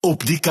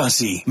Op die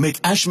kassie met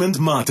Ashmond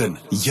Martin,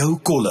 jou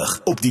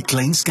kollig op die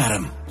klein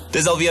skerm.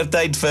 Dis alweer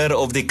tyd vir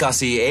Op die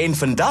Kassie en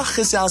vandag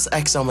gesels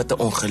ek saam met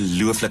 'n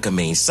ongelooflike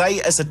mens.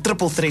 Sy is 'n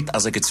triple threat,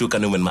 as ek dit so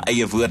kan noem in my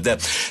eie woorde.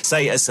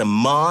 Sy is 'n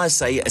ma,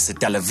 sy is 'n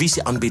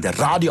televisieaanbieder,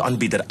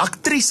 radioaanbieder,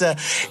 aktrise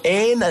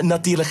en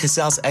natuurlik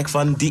gesels ek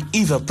van die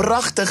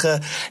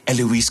pragtige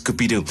Eloise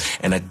Cupido.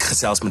 En ek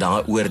gesels met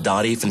haar oor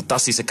daardie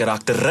fantastiese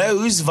karakter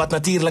Rose, wat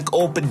natuurlik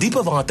op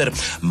Diepe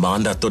Waters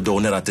maandag tot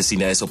donderdag te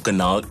sien is op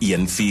kanaal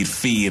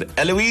 144.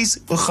 Eloise,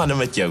 hoe gaan dit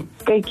met jou?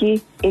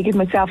 Kykie, ek het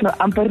myself nou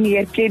amper nie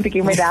herken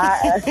ek met daar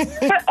is.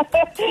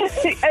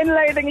 Die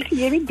inleiding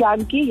gee nie,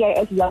 dankie,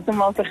 jy is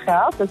heeltemal te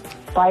geld, dit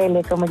is baie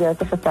lekker om met jou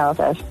te vertel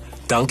is.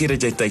 Dankie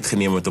dat jy tyd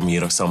geneem het om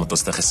hier saam met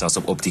ons te gesels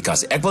op die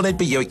Kassie. Ek wil net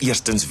by jou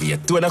eerstens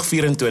weet,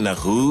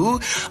 2024, hoe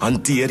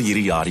hanteer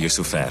hierdie jaar jou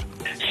sover?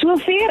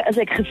 Sover is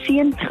ek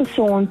geseënd,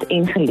 gesond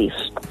en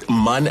geliefd.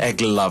 Man,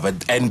 ek love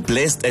it, and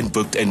blessed and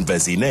booked and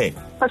busy, nee?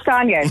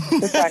 Verstaan jy?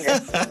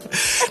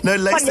 Nou,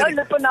 luister, van jou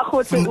lippe na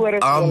God se ore.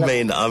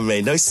 Amen,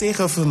 amen. Nou sê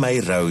gou vir my,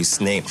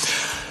 Rose, nee,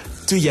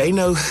 toe jy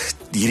nou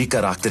hierdie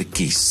karakter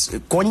kies,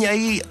 kon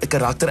jy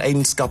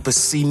karaktereienskappe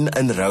sien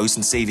in Rose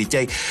en sê, weet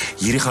jy,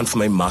 hierdie gaan vir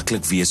my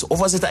maklik wees, of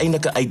was dit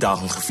eintlik 'n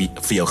uitdaging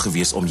vir jou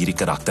gewees om hierdie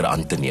karakter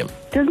aan te neem?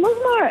 Dit is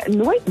maar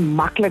nooit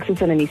maklik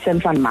soos in die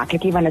sin van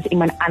maklik, want is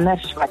iemand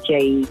anders wat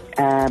jy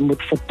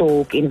moet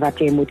vertolk en wat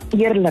jy moet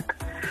eerlik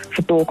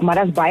vertolk, maar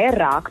daar's baie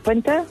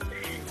raakpunte.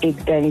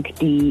 Ek dink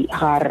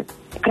haar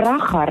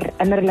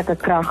innerlike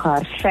krag,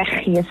 haar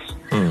veggees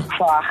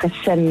vir haar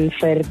gesin,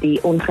 vir die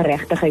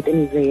ongeregtigheid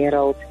in die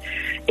wêreld.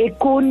 Ek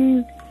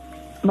kon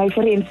my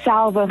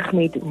vereenselwig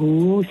met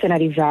hoe sy na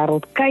die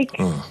wêreld kyk,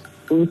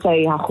 hoe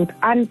sy haar goed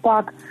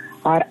aanpak,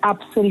 haar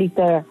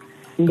absolute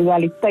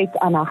loyaliteit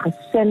aan haar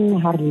gesin,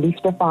 haar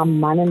liefde vir haar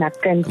man en haar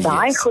kind. Yes.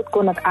 Daai goed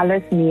kon ek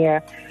alles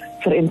meer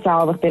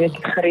vereenselwig, dit het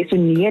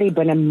geresoneer hier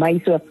binne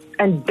my, so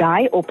in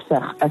daai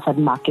opsig is dit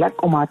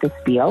maklik om haar te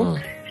speel.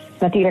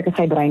 Natuurlik is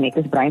sy brein, ek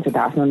is brein, so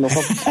daar's nou nog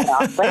op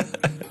karakter.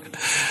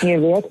 Jy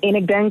weet, en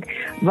ek dink,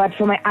 wat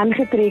vir my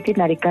aangetrek het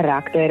na die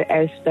karakter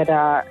is, dat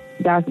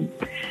daar's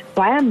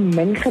baie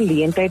min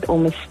geleentheid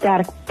om 'n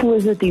sterk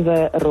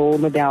positiewe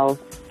rolmodel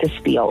te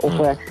speel, of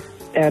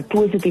 'n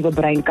positiewe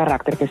brein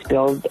karakter te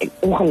speel.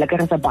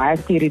 Ongelukkig is daar baie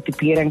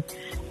stereotypering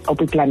op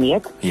die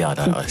planeet. Ja,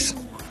 daar is.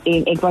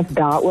 En ek was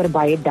daaroor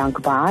baie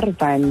dankbaar,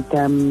 want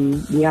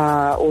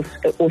ja,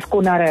 ons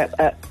kon haar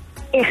 'n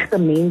echte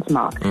mens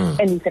maak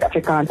in die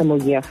Suid-Afrikaanse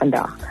milieu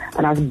vandag.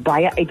 En daar's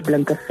baie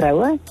uitblinker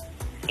vroue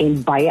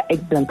en baie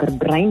uitblinker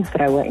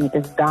breinvroue, en ek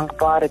is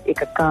dankbaar dat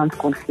ek 'n kans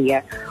kon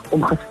gee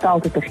om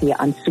gestalte te gee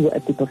aan so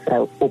 'n tipe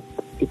vrou op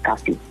die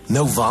kassie.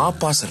 Nou, waar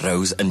pas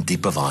Rose in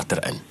Diepe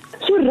Water in?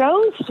 So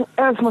Rose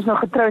is mos nou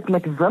getroud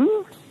met Wim,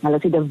 hulle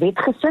is die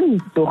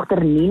wetgesin,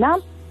 dogter Nina.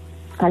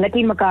 Hulle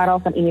ken mekaar al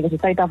van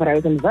universiteit af,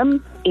 Rose en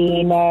Wim,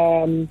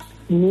 en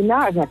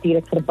Nina is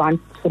natuurlik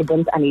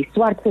verbind aan die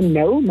Swartse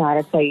nou,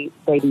 nadat sy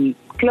by die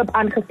klub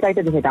aangesluit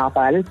het, dus hy daar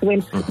vir hulle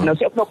swem. Nou is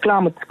sy ook nog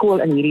klaar met skool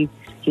in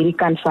hierdie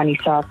kant van die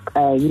saak,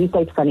 hierdie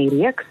tyd van die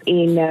reeks,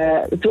 en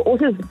so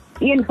ons is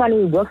een van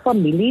die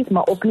hoofdfamilies,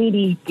 maar ook nie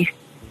die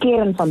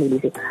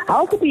kernfamilies.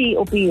 Half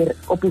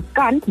op die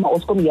kant, maar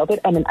ons kom die hele tyd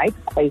in en uit,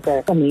 hy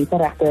is 'n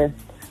menseregte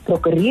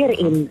prokureer,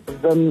 en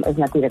Wim is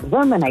natuurlik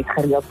Wim, en hy het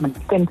gereeld met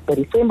die kind by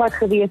die swembad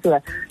gewees, so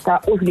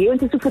ons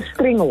lewens is so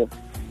verstrengel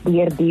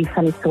deur die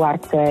van die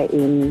Swarte,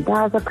 en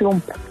daar's 'n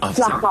klomp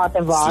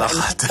slaggate waar in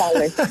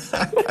geval is.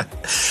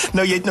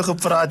 Nou, jy het nog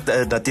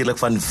gepraat natuurlik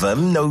van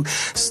Wim. Nou,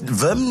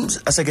 Wim,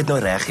 as ek dit nou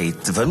reg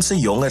het, Wim se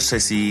jonger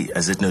sussie,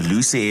 as dit nou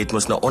Lucy het,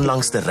 mos nou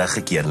onlangs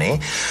teruggekeer, né?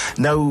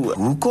 Nou,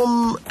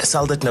 hoekom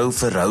sal dit nou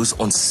vir Rose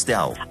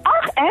ontstel?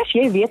 Ash,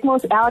 jy weet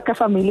mos, elke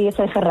familie het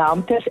sy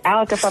geraamtes,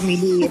 elke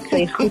familie het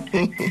sy goed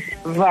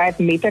wat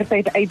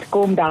mettertyd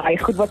uitkom, daai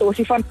goed wat ons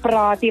nie van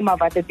praat nie, maar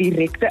wat 'n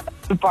direkte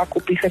impak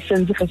op die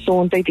gesin se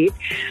gesondheid het.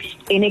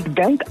 En ek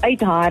dink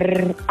uit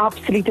haar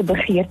absolute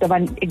begeerte,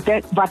 want ek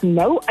dink wat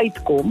nou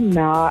uitkom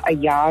na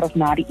 'n jaar of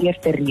na die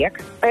eerste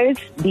reeks, is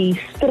die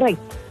stryd.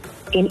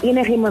 En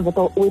enigiemand wat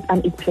al ooit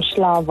aan iets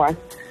verslaaf was,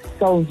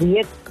 sal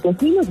weet, dit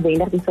is nie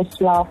noodwendig die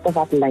verslaafde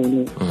wat ly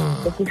nie.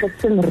 Dit is die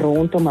gesin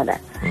rondom hulle.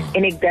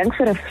 En ek dink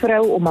vir 'n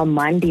vrou om 'n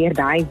man deur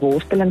daai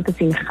worsteling te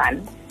sien gaan,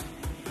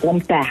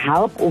 om te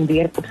help om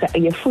weer op sy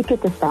eie voete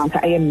te staan, sy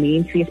eie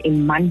menswees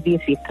en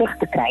manwees weer terug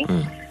te kry,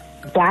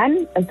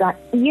 dan is daar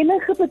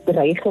enige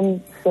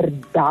bedreiging vir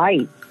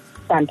daai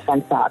stand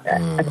van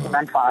sake, is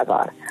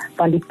onaanvaarbaar,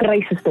 want die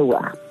prys is te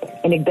hoog.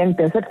 En ek dink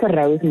dis wat vir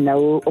Rose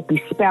nou op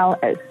die spel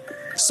is.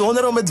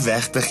 Sonder om dit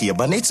weg te gee,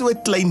 maar net so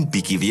 'n klein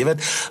bietjie, jy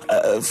weet,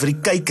 vir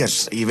die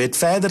kykers, jy weet,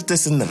 verder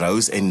tussen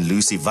Rose en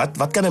Lucy,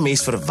 wat kan 'n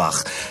mens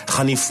verwag?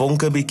 Gaan die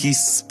vonke bietjie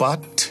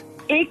spat?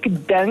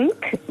 Ek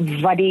dink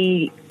wat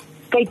die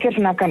kykers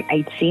na kan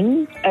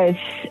uitsien, is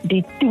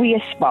die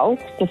tweespalt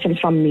tussen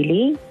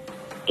familie,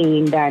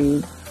 en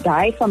dan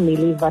daai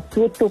familie wat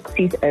so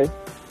toksies is,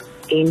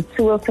 en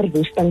so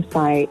verwoesting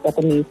sy, dat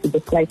 'n mens die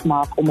besluit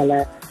maak om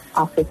hulle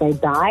af te sy.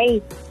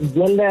 Daai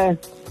hele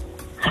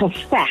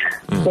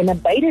geveg binne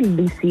beide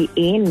Lucy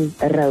en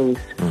Rose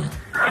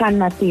gaan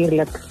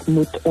natuurlik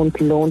moet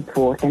ontlont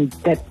word en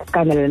dit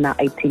kan hulle na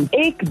uitsien.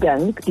 Ek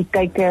dink die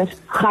kykers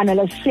gaan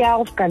hulle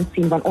self kan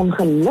sien, want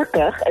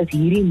ongelukkig is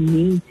hierdie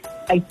nie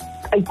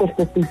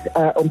uiterste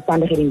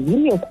omstandighede.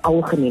 Hierdie is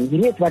algemeen.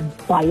 Hierdie is wat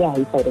baie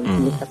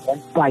huishoudings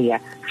baie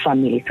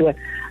familie. So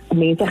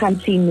mense gaan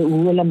sien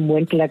hoe hulle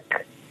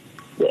moontlik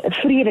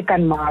vrede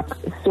kan maak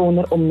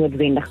sonder om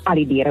noodwendig al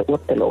die deure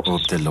oop te los.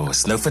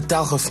 Nou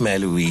vertel gou vir my,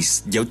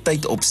 Eloise, jou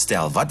tyd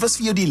opstel. Wat was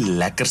vir jou die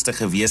lekkerste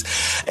gewees?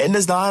 En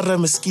is daar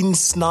miskien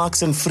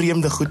snaaks en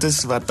vreemde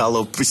goedes wat al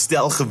op die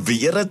stel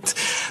gebeur het?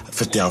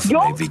 Vertel vir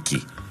my, Vicky.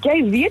 Jy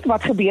weet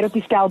wat gebeur op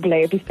die stel,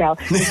 bly op die stel.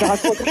 Dus daar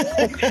is ook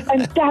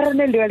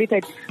interne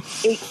loyaliteit.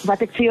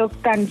 Wat ek vir jou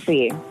kan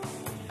sê,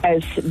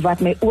 is wat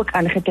my ook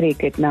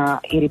aangetrek het na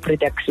hierdie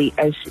produksie,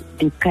 is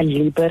die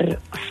kaliber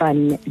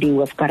van die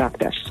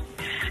hoofkarakters.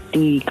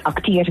 Die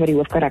akteurs wat die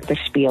hoofkarakter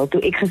speel. Toe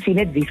ek gesien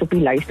het wie's op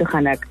die lys, toe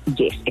gaan ek,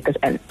 yes, ek is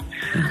in.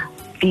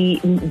 Die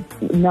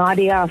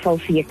Nadia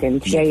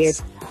Valsekens, jy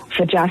het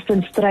vir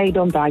Justin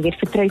Strydom daar, jy het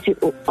vir Tracy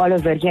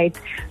Oliver, jy het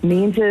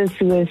mense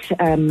soos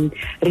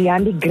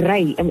Riandy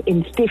Gray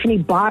en Stephanie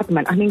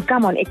Baartman. I mean,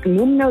 come on, ek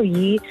noem nou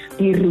hier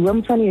die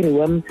room van die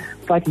room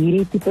wat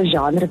hierdie tipe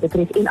genre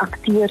betref en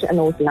akteurs in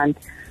ons land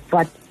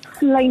wat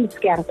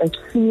vlijmskerp is,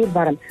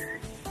 vuurwarm.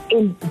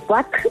 En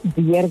wat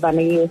gebeur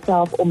wanneer jy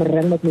jouself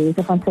omring met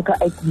mense van sulke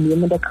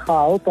uitnemende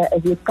gehalte,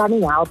 is jy kan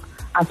nie help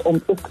as om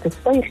ook te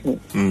styg nie.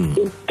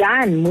 En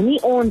dan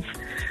moenie ons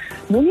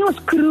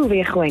crew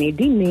weggooi nie.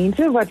 Die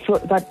mense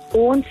wat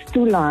ons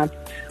toelaat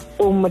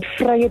om met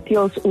vrye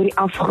teels oor die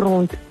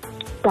afgrond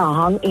te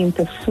hang en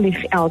te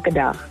vlieg elke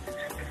dag.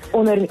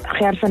 Onder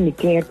Gert van die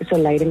Kerk se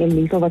leiding en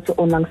Liefde wat so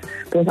onlangs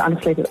by ons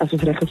aangesluit het as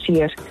ons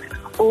regisseurs.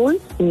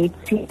 Ons het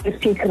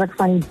sekerlik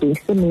van die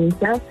beste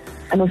mense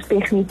in ons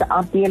tegniese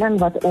afdeling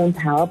wat ons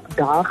help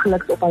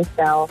daagliks op hy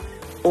stel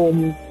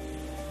om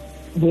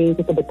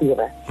mense te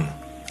betree.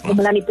 Om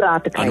hulle aan die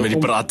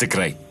praat te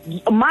kry.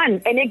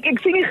 Man, en ek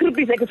sien die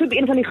groepies, ek is ook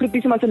een van die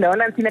groepies, maar so nou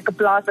en dan sien ek 'n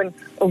plasing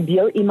of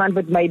deel iemand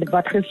wat my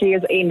wat gesê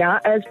is, en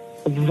daar is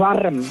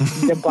warm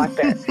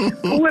debatte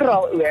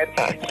oral oor.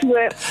 So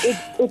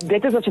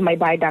dit is wat vir my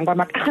baie dankbaar,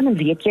 maar ek gaan en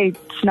weet jy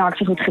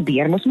snaakse goed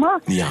gebeur mos maar.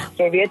 Ja.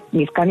 Jy weet,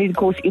 mens kan nie die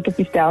kos eet op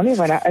die stel nie,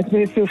 want daar is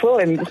nie soveel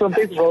en soms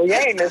wil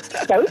jy en dit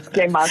stout,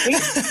 jy maak nie.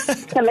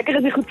 Gelukkig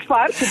is die goed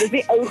vars, so dis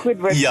nie ou goed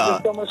wat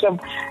sommige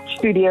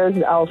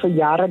studios al vir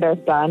jare daar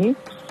staan nie.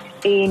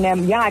 En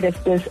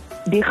dis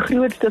die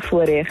grootste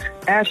voorreg.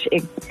 As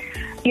ek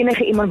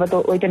enige iemand wat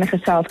al ooit in 'n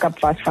geselskap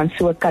was van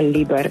so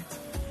kaliber,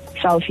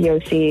 sal vir jou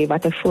sê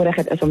wat 'n voorreg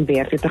dit is om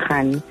weer toe te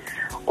gaan,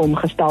 om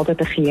gestalte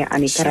te gee aan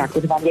die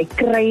karakters, want jy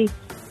kry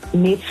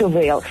net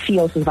soveel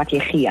soos wat jy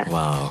gee.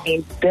 Wow.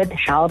 En dit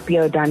help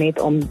jou dan net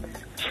om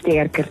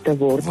sterker te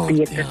word,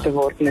 beter te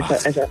word, en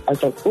is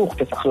 'n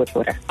groot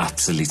voorreg.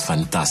 Absoluut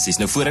fantasties.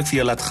 Nou voor ek vir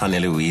jou laat gaan,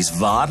 Eloise,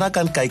 waarna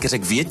kan kykers,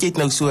 ek weet jy het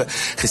nou so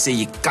gesê,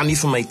 jy kan nie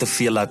vir my te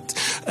veel laat,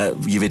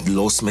 jy weet,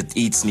 los met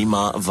iets nie,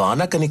 maar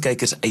waarna kan die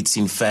kykers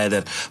uitsien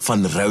verder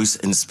van Rose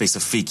in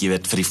spesifiek, jy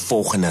weet, vir die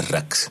volgende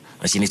ruk,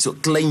 as jy net so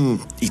klein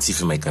ietsie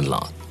vir my kan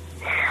laat?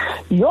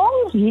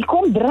 Jong, hier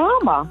kom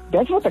drama.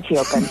 Dis wat ek vir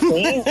jou kan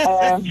sê.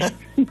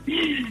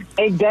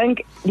 Ek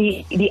dink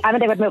die ander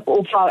ding wat my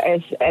opval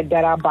is dat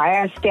daar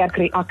baie sterk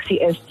reaksie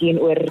is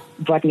teenoor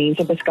wat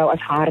mense beskou as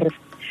haar,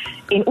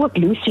 en ook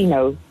Lucy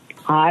nou,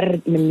 haar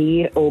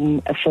manier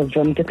om vir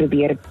Wim te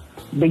probeer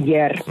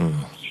beheer.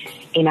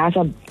 En daar's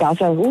in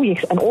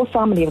ons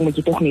samelewing moet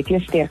jy tog net 'n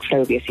sterk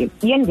vrou wees.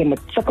 Jy moet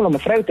sukkel om 'n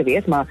vrou te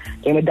wees, maar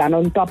jy moet dan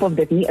on top of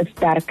dit nie 'n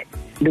sterk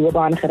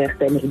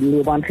loopbaangerigte en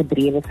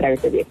loopbaangedrewe vrou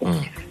te wees.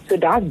 So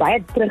daar's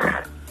baie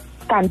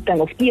terugkanting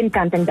of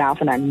teenkanting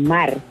daarvan,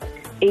 maar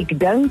ek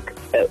dink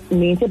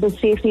mense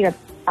besef nie dat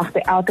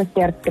agter elke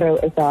sterk vrou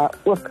is daar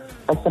ook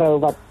 'n vrou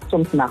wat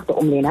soms nagte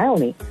omlê en huil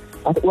nie,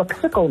 wat ook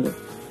sukkel nie.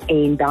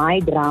 En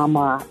daai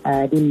drama,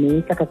 die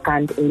menslike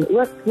kant, en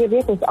ook, jy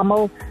weet, ons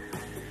almal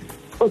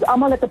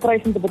het 'n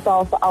prys om te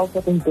betaal vir alles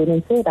wat ons doen,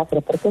 en sê dat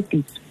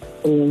repetisies.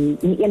 En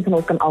nie een van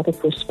ons kan altyd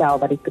voorspel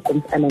wat die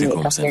toekoms in en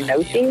net as jy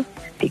nou sê,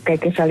 die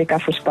kykers sal nie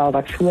kan voorspel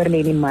wat voor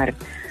lê nie, maar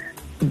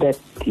dit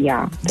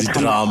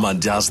drama.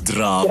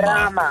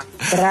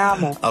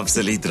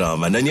 Absoluut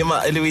drama. Nou nee,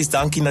 maar Eloise,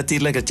 dankie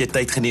natuurlik dat jy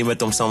tyd geneem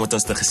het om saam met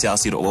ons te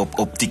gesels hier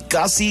op die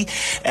kassie.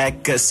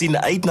 Ek sien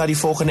uit na die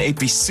volgende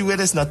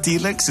episodes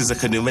natuurlik, soos ek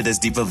genoem het, dis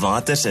Diepe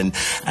Waters, en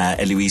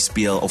Eloise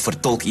speel of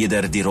vertolk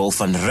eerder die rol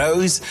van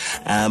Rose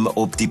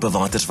op Diepe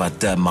Waters,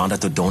 wat maandag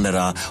tot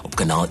donderdag op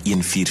kanaal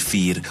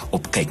 144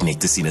 op kykNET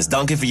te sien is.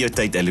 Dankie vir jou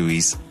tyd,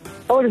 Eloise.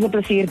 Dis 'n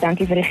plesier,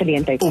 dankie vir die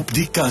geleentheid. Op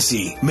die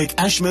kassie met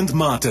Ashmond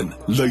Martin.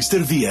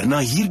 Luister weer na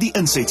hierdie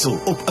insetsel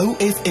op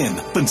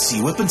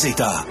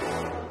OFM.co.za.